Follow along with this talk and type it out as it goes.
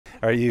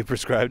Are you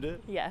prescribed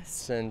it? Yes.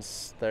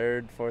 Since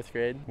 3rd, 4th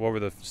grade. What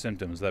were the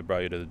symptoms that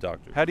brought you to the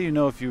doctor? How do you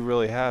know if you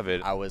really have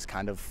it? I was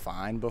kind of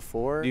fine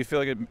before. Do you feel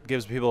like it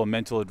gives people a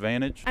mental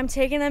advantage? I'm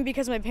taking them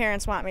because my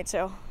parents want me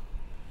to.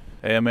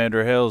 Hey, I'm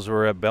Andrew Hales.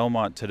 We're at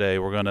Belmont today.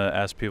 We're going to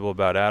ask people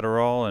about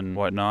Adderall and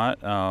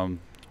whatnot.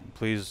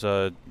 Please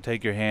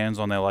take your hands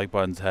on that like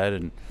button's head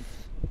and...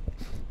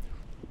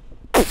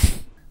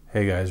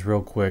 Hey guys,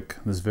 real quick,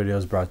 this video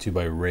is brought to you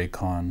by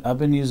Raycon. I've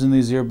been using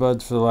these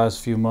earbuds for the last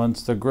few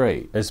months. They're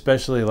great,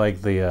 especially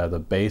like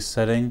the bass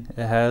setting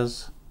it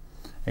has.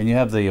 And you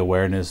have the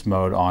awareness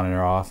mode on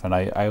or off, and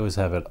I always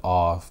have it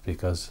off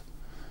because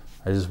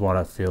I just want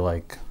to feel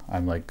like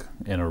I'm like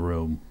in a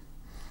room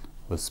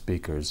with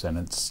speakers, and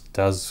it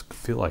does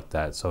feel like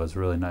that, so it's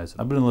really nice.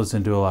 I've been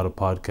listening to a lot of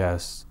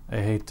podcasts. I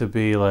hate to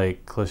be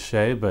like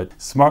cliche, but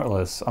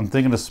Smartless, I'm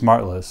thinking of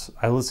Smartless.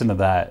 I listen to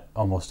that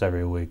almost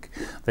every week.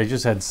 They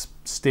just had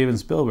Steven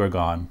Spielberg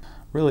on.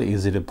 Really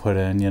easy to put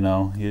in, you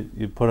know.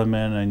 You put them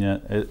in and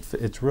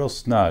it's real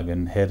snug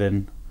and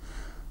hidden.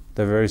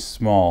 They're very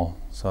small,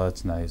 so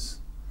that's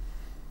nice.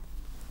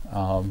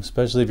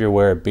 Especially if you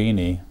wear a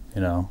beanie,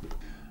 you know.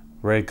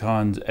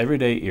 Raycon's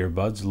everyday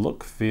earbuds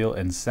look, feel,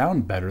 and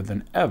sound better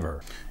than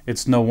ever.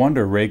 It's no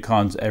wonder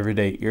Raycon's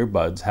everyday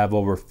earbuds have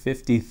over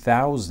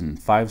 50,000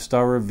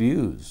 5-star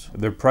reviews.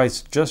 They're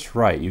priced just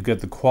right. You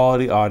get the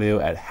quality audio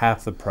at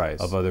half the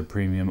price of other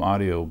premium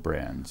audio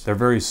brands. They're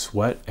very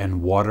sweat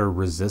and water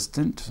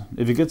resistant.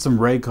 If you get some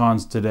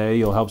Raycons today,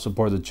 you'll help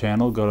support the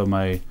channel. Go to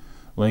my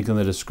link in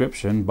the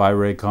description,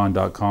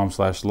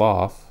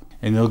 buyraycon.com/LAHWF.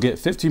 And you'll get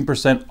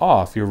 15%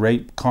 off your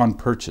Raycon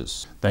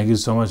purchase. Thank you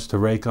so much to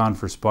Raycon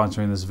for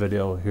sponsoring this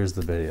video. Here's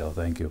the video.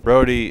 Thank you.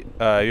 Brody,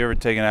 you ever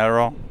taken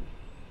Adderall?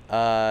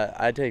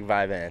 I take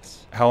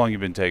Vyvanse. How long you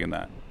been taking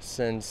that?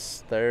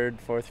 Since 3rd,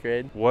 4th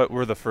grade. What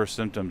were the first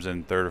symptoms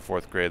in 3rd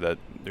or 4th grade that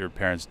your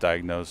parents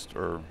diagnosed?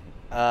 Or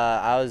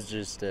I was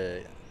just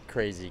a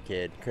crazy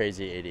kid,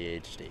 crazy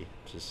ADHD.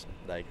 Just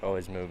like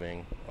always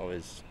moving,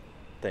 always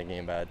thinking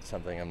about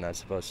something I'm not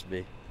supposed to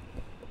be.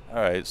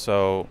 all right,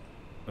 so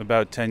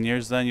about 10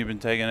 years then you've been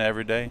taking it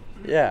every day?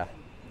 Yeah.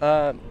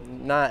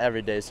 Not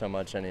every day so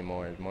much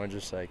anymore. More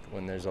just like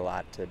when there's a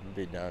lot to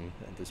be done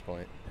at this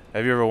point.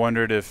 Have you ever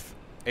wondered if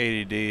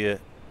ADHD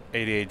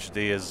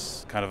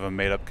is kind of a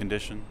made-up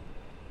condition?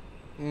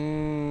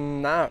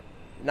 Not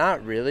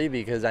really,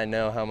 because I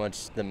know how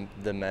much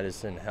the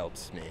medicine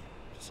helps me.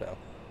 So.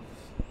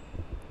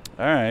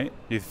 All right.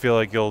 You feel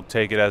like you'll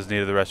take it as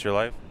needed the rest of your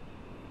life?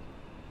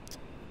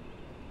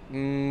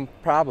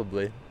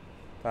 Probably.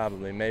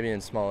 Maybe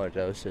in smaller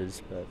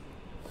doses, but.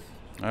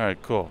 All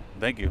right, cool.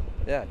 Thank you.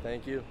 Yeah,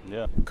 thank you.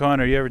 Yeah.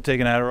 Connor, you ever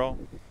taken Adderall?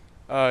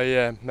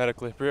 Yeah,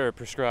 medically,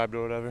 prescribed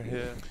or whatever,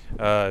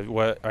 yeah.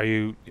 What, are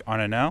you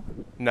on it now?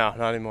 No,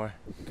 not anymore.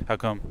 How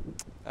come?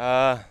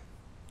 I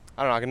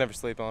don't know, I can never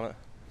sleep on it,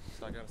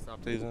 so I gotta stop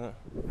using it.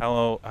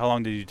 How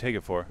long did you take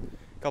it for?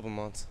 A couple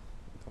months.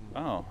 Oh,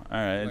 all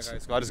right.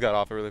 Like I just got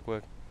off it really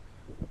quick.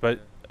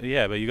 But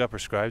yeah, but you got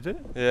prescribed it?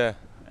 Yeah.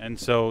 And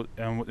so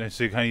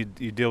you kind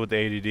of you deal with the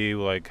ADD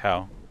like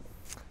how?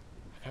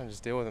 I kind of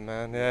just deal with it,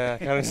 man. Yeah,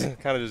 I kind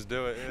of just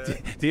do it. Yeah.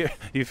 Do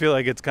you feel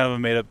like it's kind of a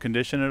made-up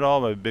condition at all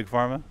by Big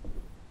Pharma?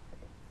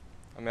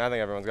 I mean, I think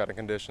everyone's got a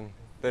condition.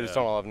 They just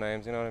don't all have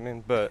names, you know what I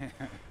mean? But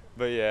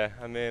yeah,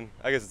 I mean,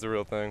 I guess it's a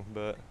real thing,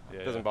 but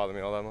it doesn't bother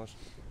me all that much.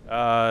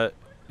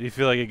 Do you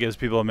feel like it gives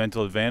people a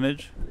mental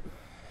advantage?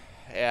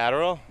 Yeah,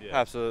 Adderall? Yeah.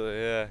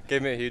 Absolutely, yeah.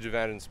 Gave me a huge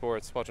advantage in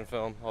sports, watching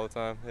film all the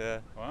time, yeah.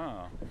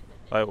 Wow.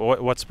 Like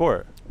what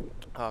sport?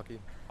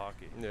 Hockey.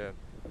 Hockey. Yeah.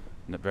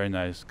 Very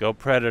nice. Go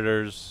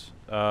Predators.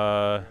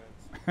 Oh,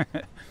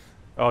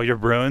 you're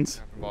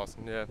Bruins? I'm from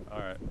Boston, yeah. All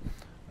right.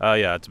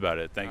 Yeah, that's about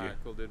it. Thank you. All right,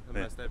 cool, dude. Have a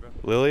nice day, bro.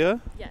 Lilia?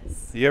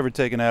 Yes. You ever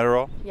taken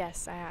Adderall?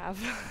 Yes, I have.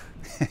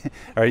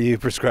 Are you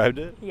prescribed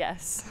it?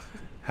 Yes.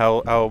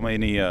 How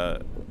many,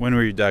 when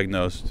were you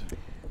diagnosed?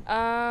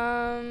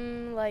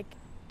 Like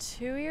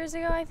 2 years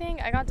ago, I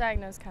think. I got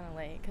diagnosed kind of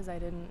late because I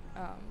didn't,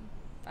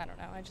 I don't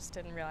know, I just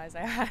didn't realize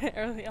I had it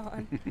early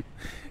on.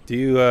 Do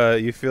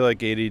you feel like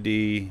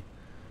ADHD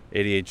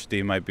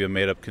might be a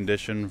made-up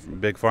condition,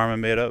 Big Pharma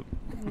made up?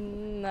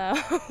 No.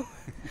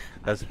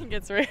 I think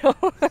it's real.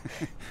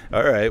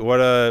 All right. What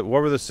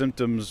were the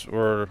symptoms,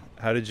 or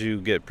how did you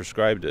get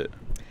prescribed it?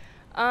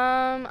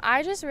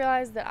 I just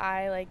realized that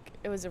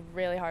it was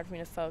really hard for me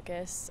to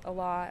focus a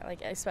lot,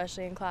 like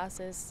especially in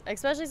classes,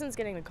 especially since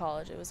getting to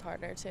college, it was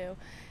harder too.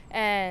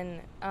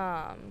 And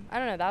I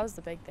don't know, that was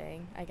the big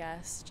thing, I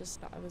guess.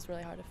 It was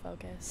really hard to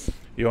focus.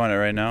 You on it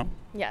right now?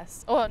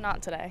 Yes. Well,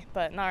 not today,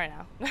 but not right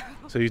now.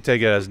 So you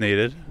take it as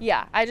needed?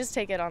 Yeah, I just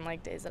take it on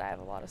like days that I have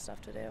a lot of stuff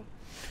to do.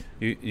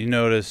 You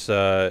notice,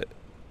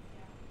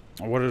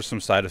 what are some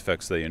side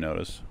effects that you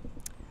notice?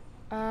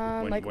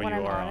 When you I'm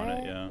are on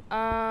it? Yeah.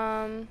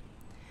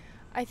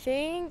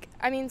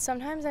 I mean,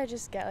 sometimes I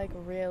just get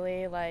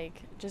really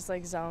just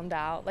zoned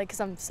out, because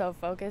I'm so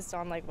focused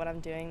on what I'm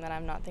doing that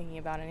I'm not thinking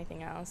about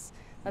anything else.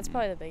 That's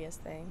probably the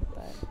biggest thing.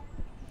 But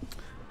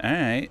All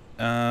right.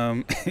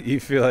 You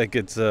feel like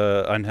it's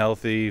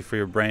unhealthy for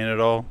your brain at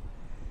all?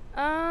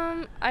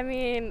 I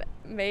mean,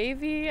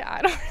 maybe.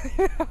 I don't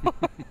really know.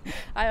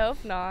 I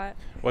hope not.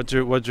 What's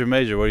your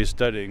major? What are you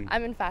studying?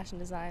 I'm in fashion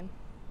design.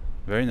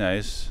 Very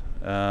nice.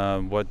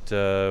 What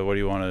do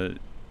you want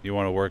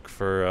to work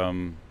for?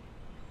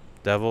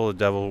 Devil? The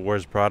Devil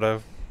Wears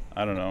Prada?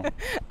 I don't know.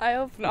 I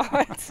hope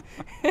not.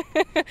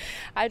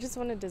 I just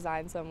want to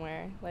design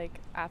somewhere, like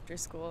after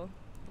school.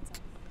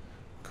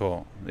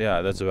 Cool.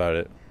 Yeah, that's about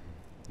it.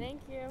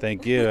 Thank you.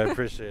 Thank you. I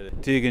appreciate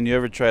it. Tegan, you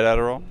ever tried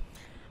Adderall?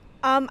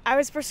 I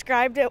was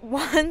prescribed it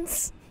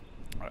once.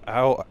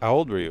 How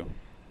old were you?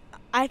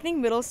 I think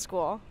middle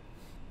school.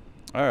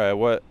 All right.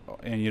 What?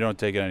 And you don't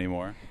take it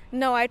anymore?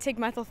 No, I take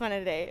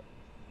methylphenidate.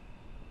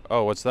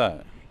 Oh, what's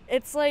that?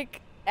 It's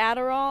like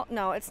Adderall.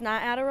 No, it's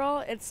not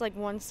Adderall. It's like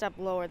one step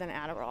lower than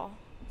Adderall.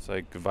 It's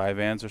like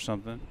Vyvanse or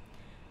something.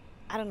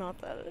 I don't know what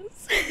that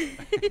is.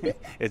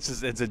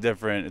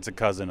 It's a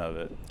cousin of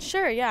it.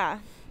 Sure, yeah.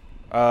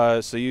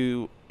 So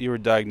you were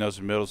diagnosed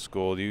in middle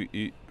school.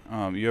 You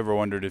ever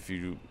wondered if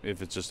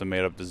it's just a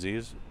made up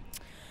disease?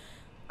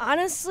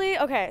 Honestly,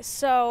 okay,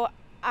 so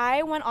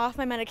I went off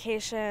my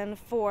medication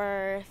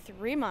for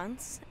 3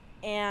 months,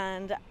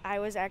 and I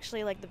was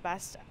actually like the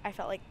best. I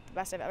felt like the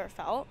best I've ever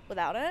felt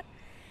without it.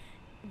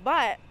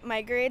 But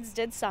my grades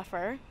did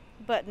suffer,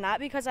 but not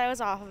because I was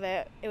off of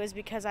it. It was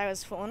because I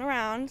was fooling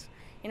around,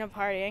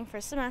 partying for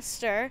a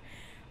semester.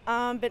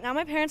 But now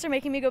my parents are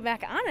making me go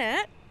back on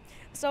it.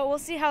 So we'll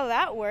see how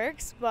that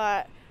works.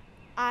 But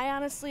I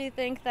honestly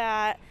think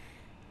that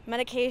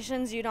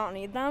medications, you don't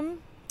need them.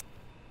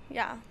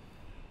 Yeah.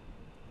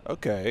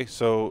 Okay,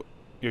 so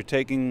you're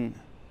taking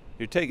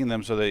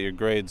them so that your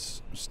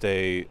grades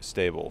stay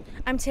stable.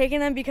 I'm taking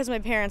them because my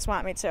parents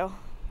want me to.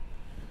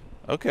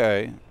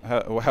 Okay.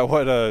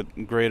 What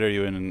grade are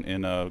you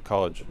in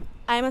college?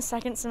 I'm a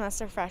second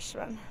semester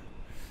freshman.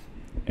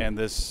 And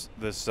this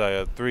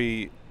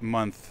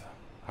 3-month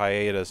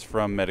hiatus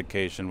from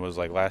medication was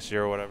like last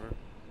year or whatever?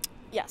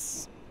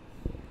 Yes.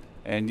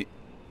 And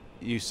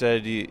you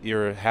said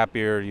you're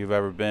happier you've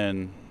ever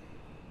been.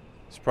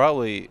 It's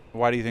probably,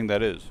 why do you think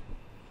that is?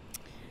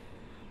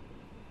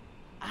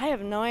 I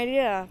have no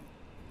idea.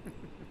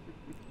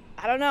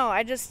 I don't know.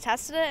 I just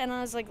tested it and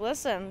I was like,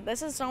 listen,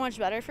 this is so much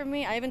better for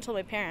me. I even told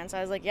my parents. I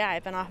was like, yeah,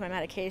 I've been off my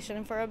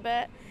medication for a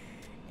bit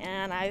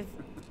and I've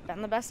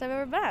been the best I've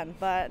ever been.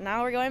 But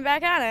now we're going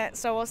back on it,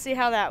 so we'll see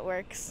how that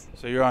works.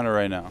 So you're on it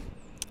right now?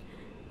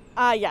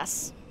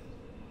 Yes.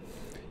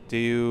 Do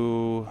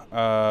you,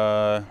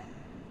 all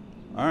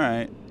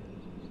right.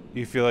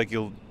 You feel like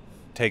you'll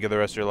take it the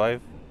rest of your life?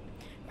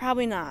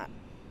 Probably not.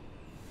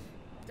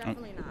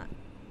 Definitely not.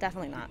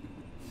 Definitely not.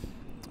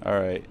 All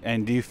right.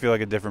 And do you feel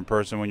like a different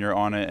person when you're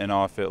on it and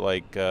off it?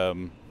 Like,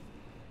 how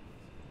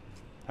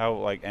so? I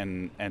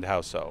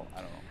don't know.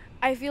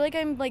 I feel like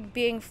I'm like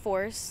being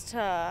forced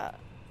to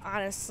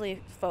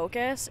honestly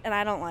focus, and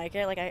I don't like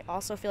it. Like, I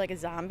also feel like a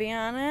zombie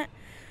on it,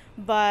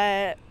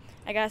 but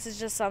I guess it's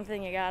just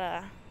something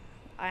I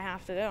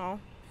have to do.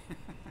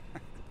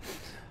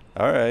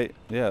 All right.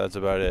 Yeah, that's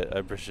about it. I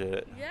appreciate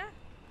it. Yeah.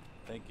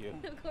 Thank you.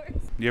 Of course.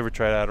 You ever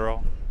tried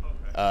Adderall?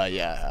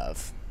 Yeah, I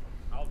have.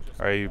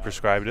 Are you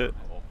prescribed it?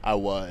 I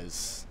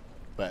was,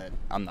 but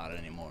I'm not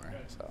anymore.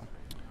 So.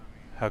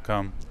 How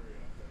come?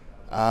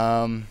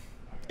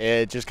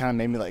 It just kind of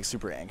made me like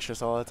super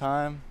anxious all the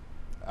time,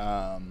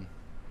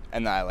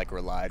 and I like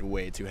relied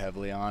way too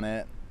heavily on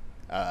it.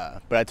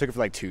 But I took it for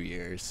like 2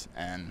 years,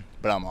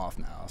 but I'm off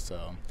now.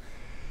 So.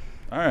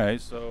 All right.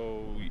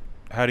 So,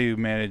 how do you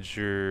manage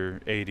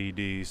your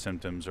ADD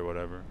symptoms or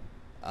whatever?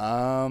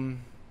 I don't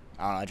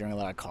know. I drink a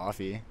lot of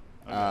coffee,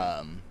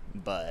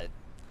 but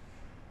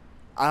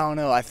I don't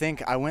know. I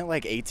think I went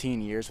like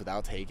 18 years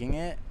without taking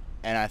it,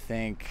 and I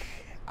think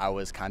I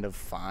was kind of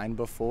fine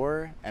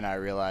before, and I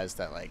realized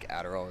that like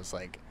Adderall was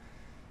like,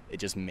 it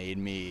just made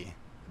me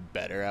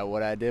better at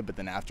what I did. But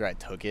then after I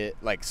took it,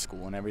 like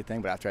school and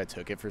everything, but after I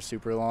took it for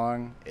super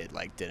long, it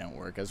like didn't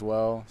work as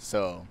well.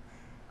 So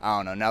I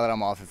don't know. Now that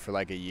I'm off it for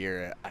like a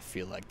year, I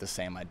feel like the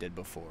same I did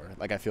before.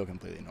 Like I feel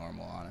completely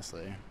normal,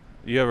 honestly.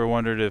 You ever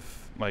wondered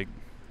if like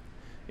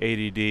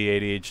ADD,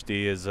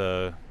 ADHD is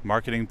a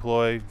marketing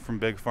ploy from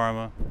Big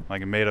Pharma,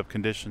 like a made-up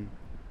condition?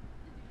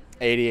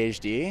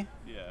 ADHD?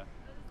 Yeah.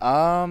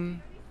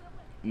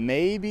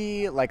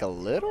 Maybe like a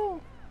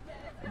little,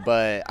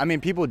 but I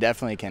mean, people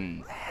definitely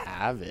can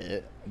have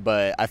it,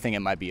 but I think it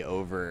might be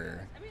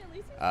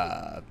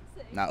not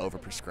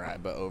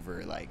overprescribed, but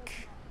over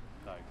like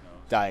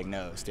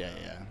diagnosed. Yeah.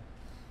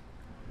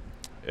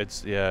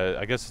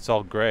 I guess it's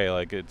all gray.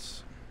 Like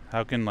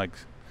how can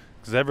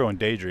because everyone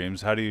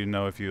daydreams. How do you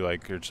know if you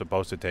you're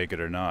supposed to take it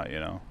or not?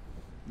 Yeah,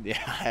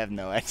 I have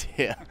no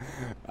idea.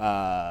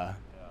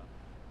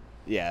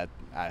 Yeah,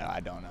 I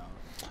don't know.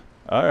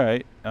 All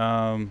right.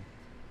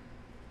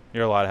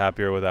 You're a lot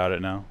happier without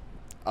it now?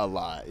 A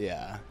lot,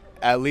 yeah.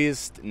 At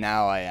least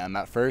now I am.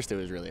 At first it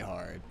was really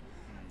hard.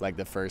 Like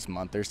the first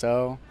month or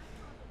so,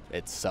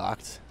 it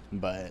sucked,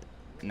 but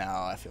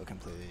now I feel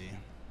completely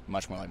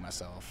much more like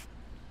myself.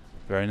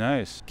 Very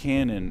nice.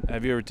 Cannon,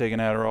 have you ever taken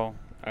Adderall?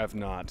 I have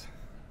not.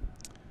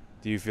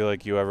 Do you feel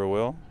like you ever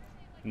will?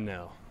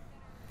 No.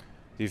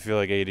 Do you feel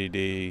like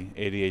ADD,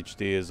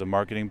 ADHD is a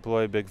marketing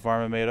ploy Big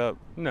Pharma made up?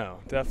 No,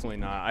 definitely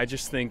not. I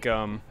just think,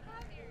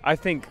 I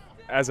think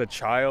as a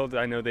child,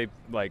 I know they,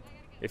 like,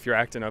 if you're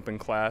acting up in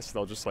class,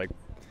 they'll just, like,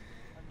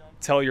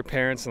 tell your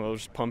parents and they'll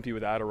just pump you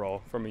with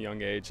Adderall from a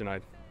young age, and I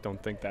don't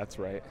think that's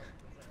right.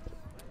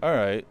 All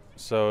right,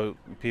 so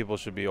people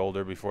should be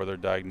older before they're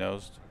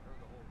diagnosed?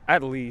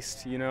 At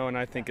least, you know, and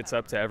I think it's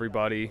up to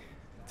everybody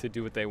to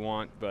do what they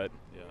want, but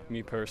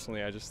me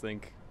personally, I just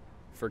think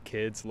for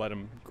kids, let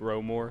them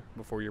grow more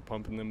before you're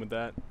pumping them with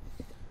that.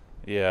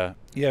 Yeah.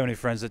 You have any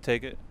friends that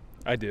take it?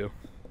 I do.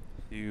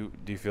 Do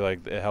you feel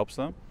like it helps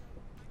them?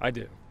 I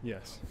do,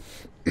 yes.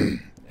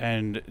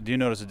 And do you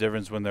notice a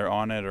difference when they're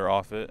on it or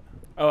off it?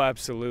 Oh,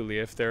 absolutely.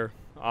 If they're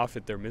off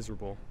it, they're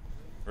miserable.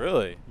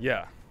 Really?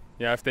 Yeah.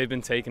 Yeah, if they've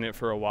been taking it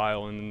for a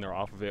while and then they're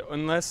off of it.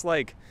 Unless,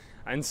 like,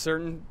 in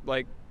certain,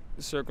 like,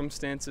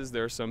 circumstances,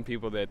 there are some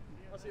people that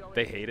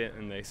they hate it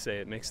and they say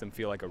it makes them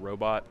feel like a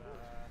robot.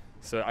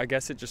 So I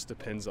guess it just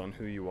depends on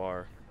who you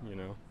are, you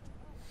know.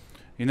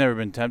 You've never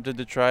been tempted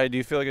to try it? Do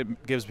you feel like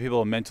it gives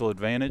people a mental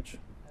advantage?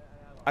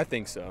 I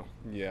think so,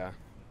 yeah.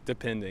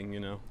 Depending, you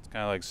know. It's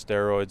kind of like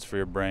steroids for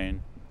your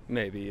brain.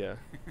 Maybe, yeah.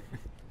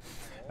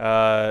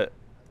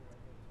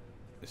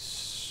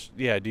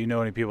 Yeah, do you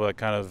know any people that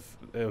kind of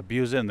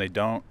abuse it and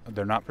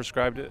they're not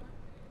prescribed it?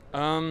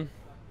 No,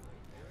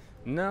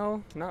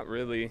 not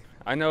really.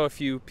 I know a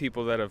few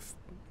people that have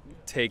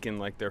taken,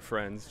 like, their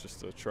friends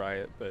just to try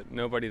it, but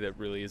nobody that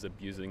really is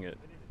abusing it.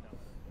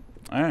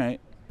 All right.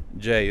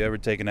 Jay, you ever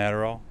taken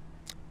Adderall?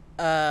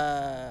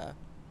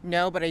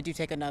 No, but I do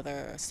take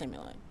another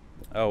stimulant.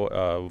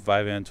 Oh,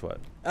 Vyvanse what?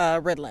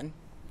 Ritalin.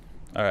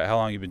 All right, how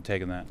long you been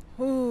taking that?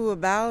 Ooh,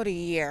 about a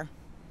year.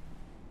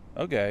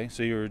 Okay,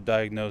 so you were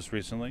diagnosed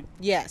recently?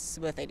 Yes,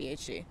 with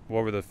ADHD.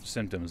 What were the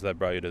symptoms that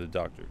brought you to the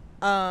doctor?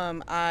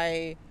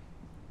 I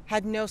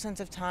had no sense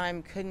of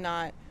time, could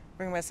not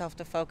bring myself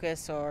to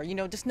focus, or, you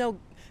know, just no,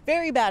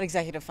 very bad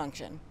executive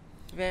function.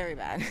 Very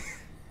bad.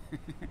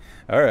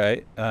 All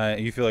right.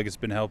 You feel like it's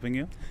been helping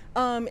you?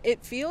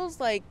 It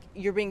feels like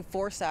you're being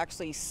forced to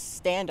actually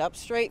stand up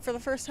straight for the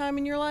first time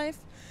in your life,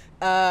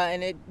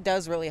 and it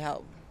does really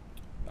help.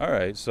 All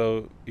right,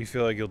 so you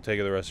feel like you'll take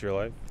it the rest of your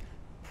life?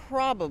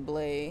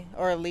 Probably,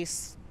 or at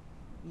least,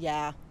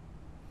 yeah.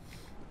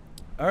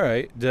 All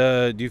right.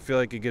 Do you feel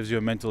like it gives you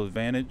a mental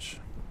advantage?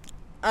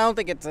 I don't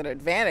think it's an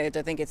advantage.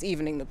 I think it's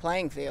evening the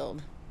playing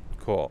field.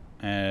 Cool.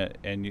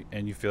 And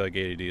you feel like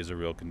ADD is a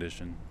real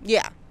condition?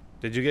 Yeah.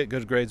 Did you get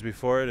good grades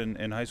before it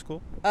in high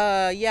school?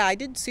 Yeah, I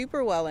did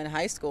super well in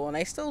high school, and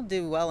I still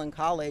do well in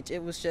college.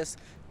 It was just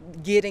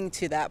getting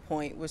to that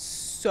point was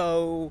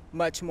so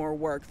much more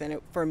work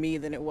for me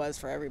than it was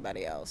for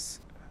everybody else.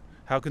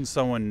 How can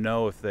someone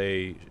know if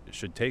they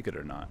should take it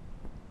or not,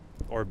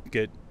 or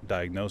get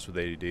diagnosed with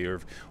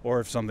ADD,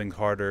 or if something's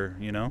harder,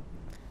 you know?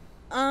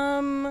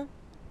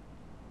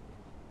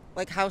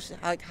 Like how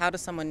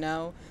does someone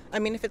know? I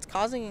mean, if it's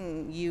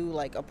causing you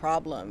like a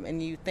problem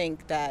and you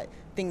think that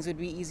things would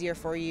be easier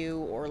for you,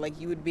 or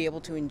like you would be able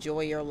to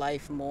enjoy your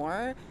life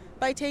more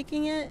by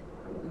taking it,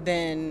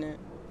 then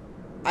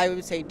I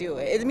would say do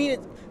it. I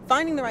mean,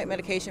 finding the right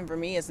medication for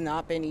me has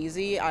not been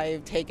easy.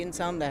 I've taken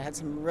some that had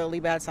some really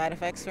bad side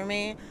effects for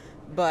me,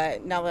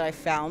 but now that I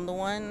found the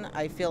one,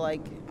 I feel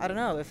like, I don't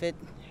know, if it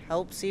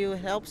helps you,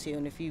 it helps you,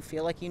 and if you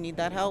feel like you need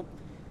that help,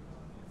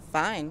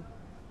 fine.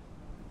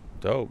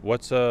 Dope.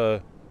 What's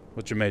your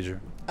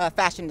major?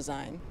 Fashion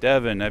design.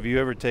 Devin, have you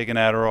ever taken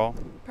Adderall?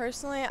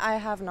 Personally, I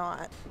have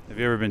not. Have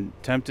you ever been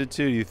tempted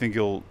to? Do you think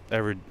you'll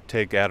ever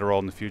take Adderall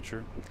in the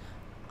future?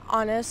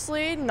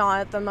 Honestly, not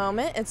at the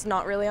moment. It's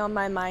not really on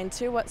my mind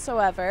to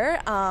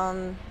whatsoever.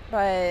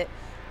 But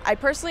I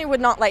personally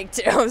would not like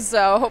to,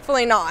 so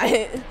hopefully not.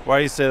 Why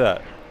do you say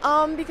that?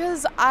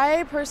 Because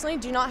I personally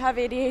do not have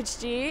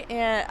ADHD,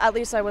 and at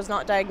least I was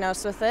not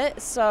diagnosed with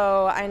it.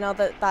 So I know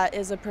that that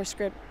is a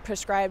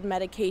prescribed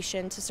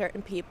medication to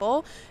certain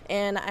people,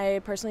 and I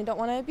personally don't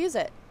want to abuse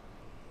it.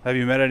 Have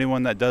you met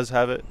anyone that does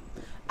have it?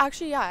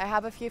 Actually, yeah, I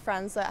have a few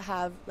friends that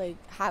have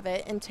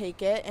it and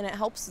take it, and it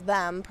helps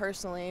them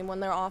personally when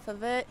they're off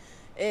of it.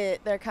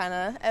 They're kind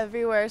of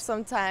everywhere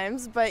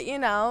sometimes, but you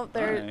know,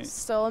 they're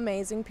still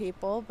amazing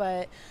people,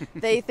 but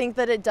they think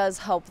that it does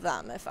help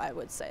them, if I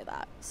would say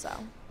that. So.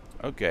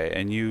 Okay,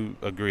 and you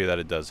agree that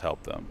it does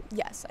help them?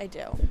 Yes, I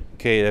do.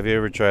 Kate, have you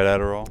ever tried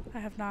Adderall? I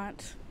have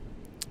not.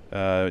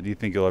 Do you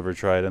think you'll ever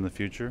try it in the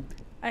future?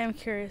 I am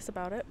curious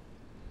about it.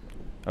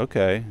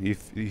 Okay. You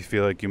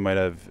feel like you might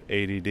have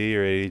ADD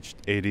or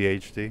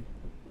ADHD?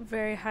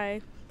 Very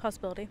high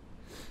possibility.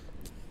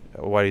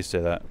 Why do you say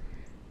that?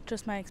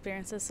 Just my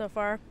experiences so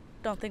far.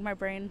 Don't think my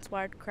brain's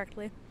wired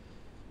correctly.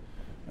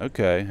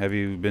 Okay. Have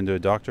you been to a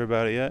doctor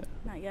about it yet?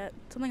 Not yet.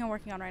 Something I'm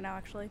working on right now,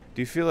 actually.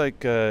 Do you feel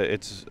like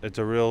it's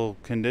a real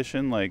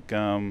condition? Like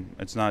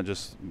it's not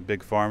just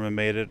Big Pharma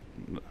made it,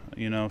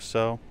 you know?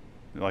 So,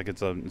 like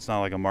it's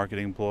not like a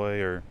marketing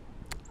ploy or.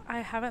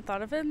 I haven't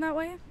thought of it in that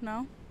way.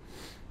 No.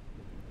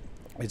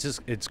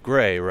 It's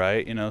gray,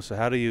 right? You know. So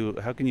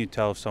how can you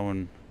tell if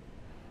someone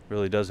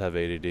really does have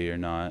ADD or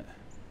not?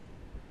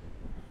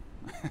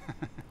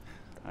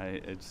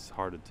 It's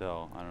hard to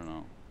tell. I don't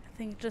know. I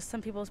think just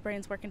some people's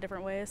brains work in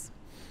different ways.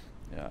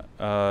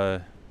 Yeah.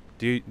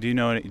 Do you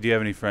know do you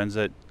have any friends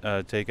that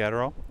take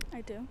Adderall?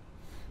 I do.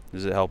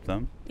 Does it help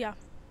them? Yeah.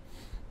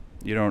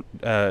 You don't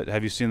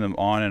have you seen them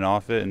on and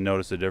off it and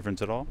noticed a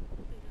difference at all?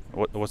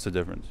 What's the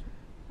difference?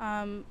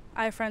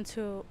 I have friends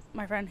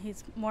my friend,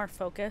 he's more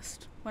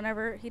focused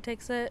whenever he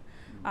takes it.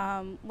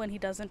 When he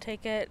doesn't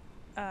take it,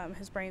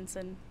 his brain's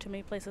in too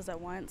many places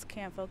at once,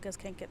 can't focus,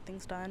 can't get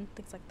things done,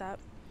 things like that.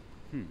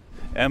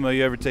 Emma,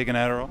 you ever taken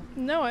Adderall?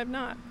 No, I've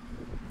not.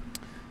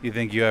 You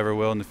think you ever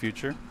will in the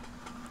future?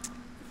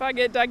 If I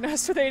get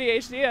diagnosed with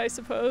ADHD, I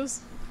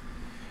suppose.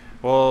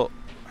 Well,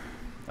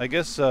 I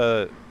guess,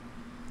 how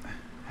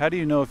do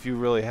you know if you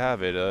really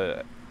have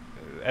it?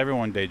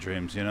 Everyone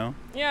daydreams, you know?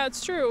 Yeah,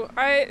 it's true.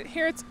 I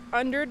hear it's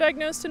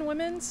underdiagnosed in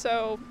women,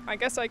 so I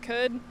guess I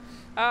could.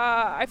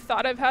 I've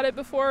thought I've had it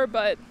before,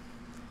 but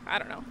I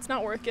don't know. It's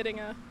not worth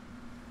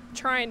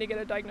trying to get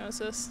a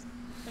diagnosis,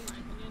 in my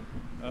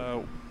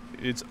opinion.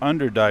 It's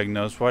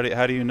underdiagnosed.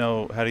 How do you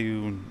know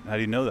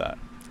that?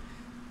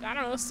 I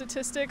don't know,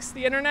 statistics,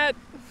 the internet,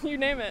 you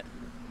name it.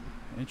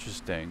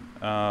 Interesting.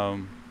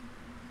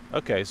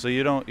 Okay, so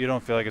you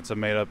don't feel like it's a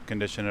made-up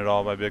condition at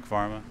all by Big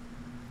Pharma?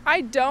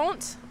 I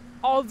don't,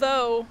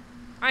 although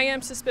I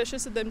am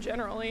suspicious of them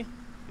generally.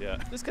 Yeah.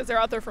 Just because they're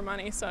out there for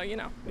money, so, you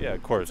know. Yeah,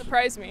 of course.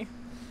 Surprise me.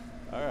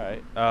 All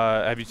right.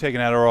 Have you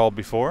taken Adderall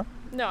before?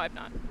 No, I've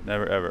not.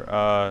 Never,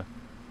 ever.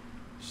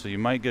 So you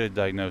might get a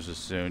diagnosis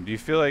soon. Do you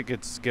feel like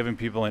it's giving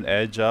people an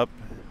edge up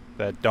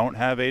that don't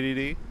have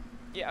ADD?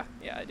 Yeah,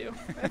 I do.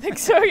 I think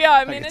so, yeah.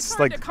 I mean, Like, it's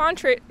hard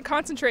to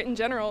concentrate in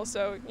general,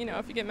 so, you know,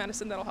 if you get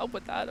medicine, that'll help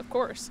with that, of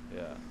course.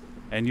 Yeah.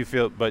 And you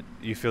feel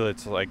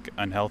it's, like,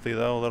 unhealthy,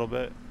 though, a little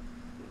bit?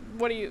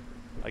 What do you...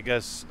 I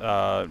guess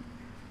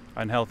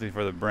unhealthy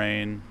for the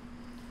brain.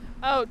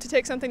 Oh, to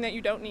take something that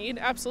you don't need?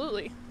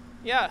 Absolutely.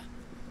 Yeah.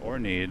 Or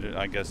need,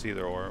 I guess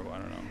either or, I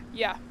don't know.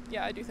 Yeah,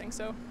 I do think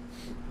so.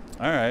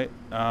 All right.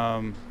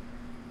 I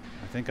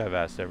think I've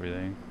asked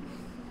everything.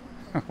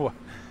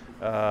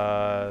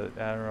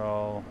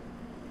 Adderall.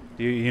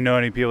 Do you know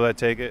any people that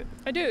take it?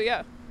 I do,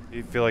 yeah. Do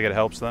you feel like it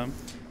helps them?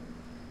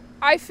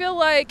 I feel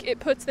like it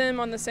puts them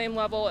on the same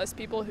level as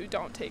people who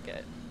don't take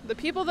it. The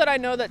people that I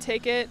know that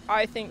take it,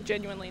 I think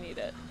genuinely need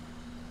it.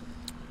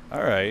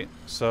 All right.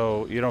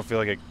 So you don't feel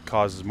like it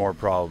causes more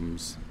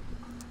problems?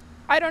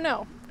 I don't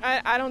know.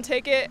 I don't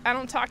take it. I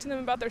don't talk to them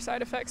about their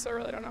side effects, so I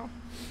really don't know.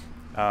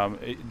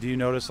 Do you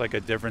notice like a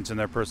difference in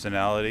their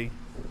personality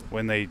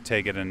when they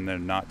take it and they're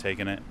not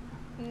taking it?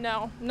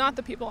 No, not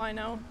the people I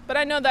know. But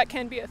I know that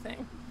can be a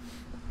thing.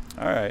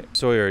 All right.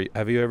 Sawyer,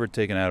 have you ever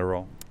taken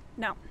Adderall?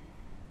 No.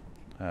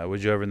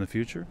 Would you ever in the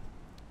future?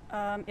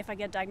 If I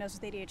get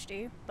diagnosed with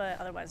ADHD, but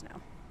otherwise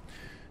no.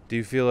 Do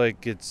you feel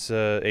like it's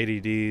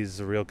ADD is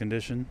a real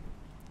condition?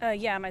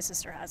 Yeah, my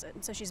sister has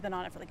it, so she's been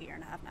on it for like a year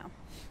and a half now.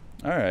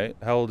 All right.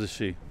 How old is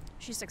she?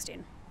 She's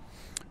 16.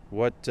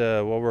 What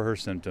were her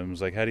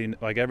symptoms? Like, how do you,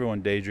 like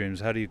everyone daydreams,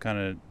 how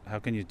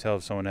can you tell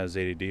if someone has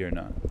ADD or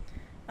not?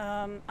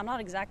 I'm not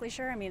exactly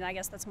sure. I mean, I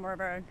guess that's more of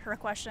her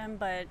question,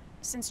 but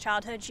since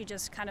childhood, she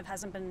just kind of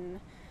hasn't been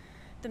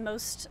the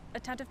most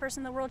attentive person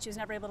in the world. She was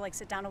never able to like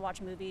sit down and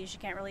watch movies. She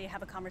can't really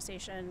have a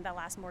conversation that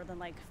lasts more than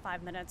like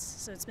 5 minutes.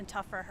 So it's been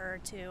tough for her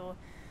to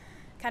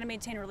kind of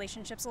maintain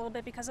relationships a little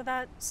bit because of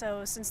that.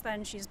 So since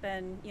then, she's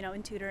been,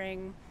 in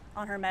tutoring,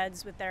 on her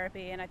meds with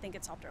therapy, and I think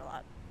it's helped her a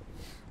lot.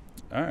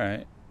 All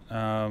right.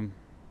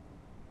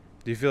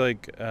 Do you feel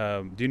like,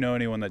 do you know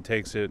anyone that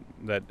takes it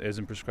that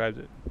isn't prescribed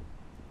it?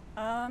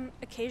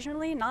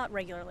 Occasionally, not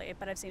regularly,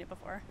 but I've seen it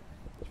before.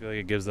 Do you feel like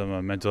it gives them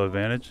a mental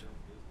advantage?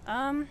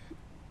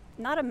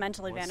 Not a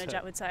mental advantage,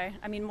 I would say.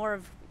 I mean,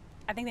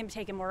 I think they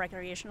take it more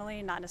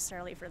recreationally, not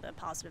necessarily for the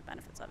positive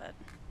benefits of it.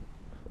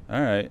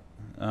 All right.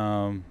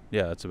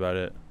 Yeah, that's about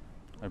it.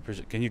 I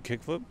appreciate. Can you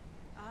kickflip?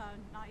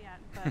 Not yet,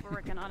 but we're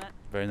working on it.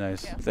 Very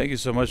nice. Yeah. Thank you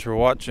so much for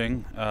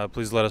watching.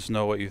 Please let us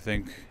know what you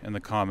think in the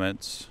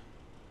comments.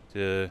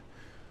 Do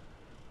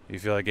you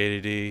feel like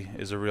ADD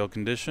is a real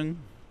condition?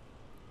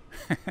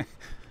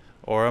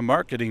 Or a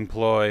marketing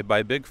ploy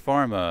by Big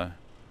Pharma?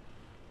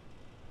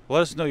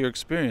 Let us know your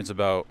experience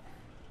about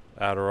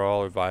Adderall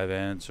or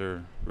Vyvanse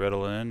or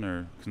Ritalin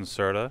or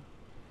Concerta.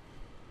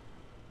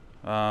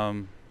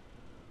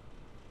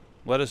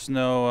 Let us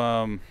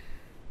know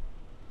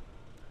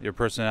your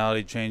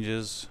personality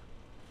changes.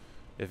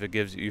 If it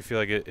gives you feel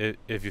like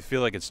if you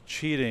feel like it's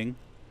cheating,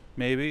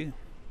 maybe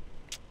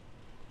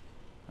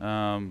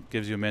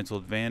gives you a mental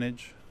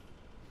advantage.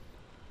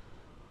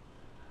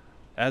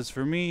 As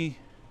for me,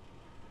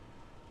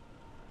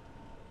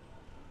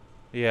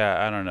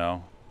 yeah, I don't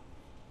know.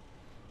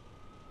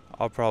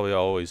 I'll probably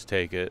always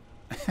take it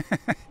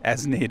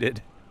as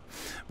needed.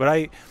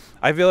 But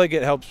I feel like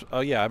it helps.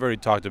 Oh yeah, I've already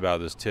talked about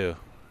this too.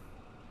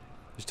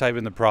 Just type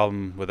in the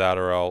problem with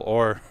Adderall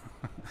or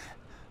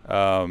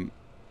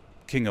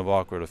King of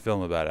Awkward, a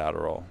film about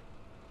Adderall.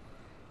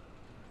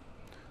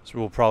 So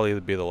will probably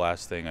be the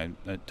last thing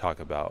I talk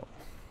about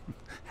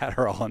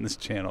Adderall on this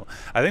channel.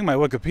 I think my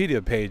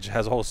Wikipedia page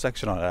has a whole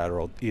section on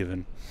Adderall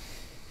even.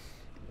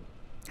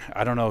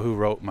 I don't know who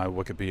wrote my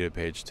Wikipedia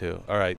page too. All right,